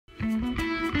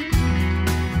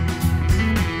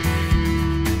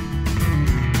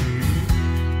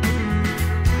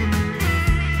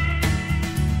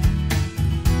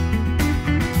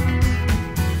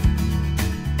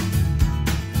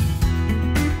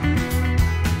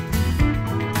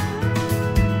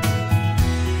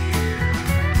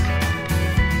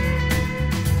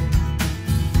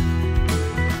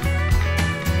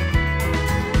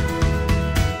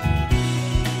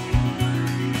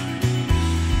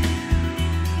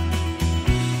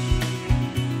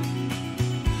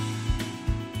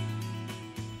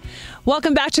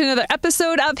Welcome back to another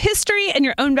episode of History in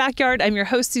Your Own Backyard. I'm your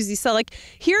host, Susie Selleck,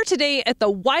 here today at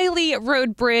the Willey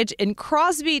Road Bridge in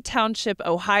Crosby Township,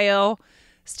 Ohio.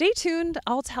 Stay tuned.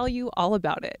 I'll tell you all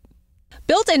about it.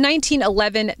 Built in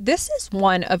 1911, this is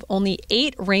one of only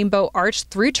 8 rainbow arch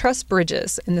through-truss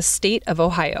bridges in the state of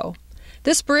Ohio.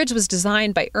 This bridge was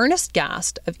designed by Ernest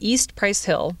Gast of East Price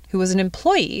Hill, who was an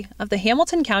employee of the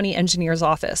Hamilton County Engineer's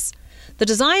Office. The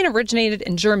design originated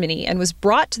in Germany and was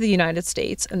brought to the United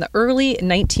States in the early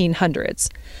 1900s.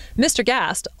 Mr.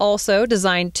 Gast also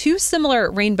designed 2 similar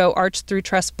rainbow arch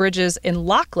through-truss bridges in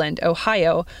Lockland,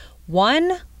 Ohio,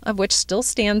 one of which still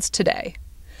stands today.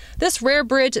 This rare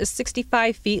bridge is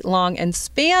 65 feet long and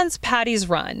spans Paddy's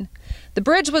Run. The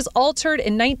bridge was altered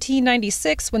in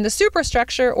 1996 when the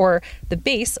superstructure, or the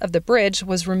base of the bridge,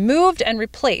 was removed and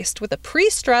replaced with a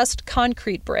pre-stressed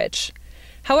concrete bridge.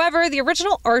 However, the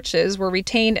original arches were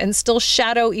retained and still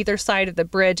shadow either side of the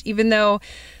bridge. Even though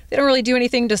they don't really do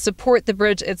anything to support the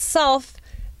bridge itself,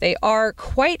 they are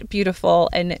quite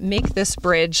beautiful and make this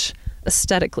bridge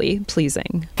aesthetically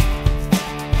pleasing.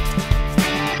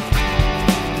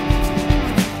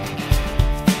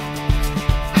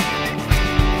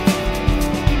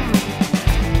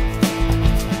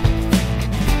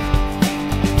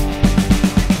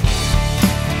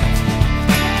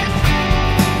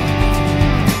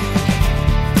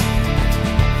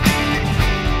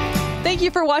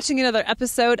 Thank you for watching another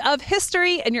episode of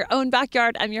History in Your Own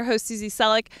Backyard. I'm your host, Susie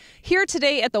Selleck, here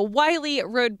today at the Willey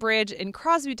Road Bridge in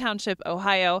Crosby Township,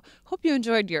 Ohio. Hope you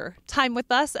enjoyed your time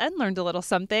with us and learned a little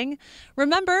something.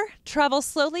 Remember, travel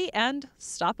slowly and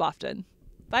stop often.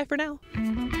 Bye for now.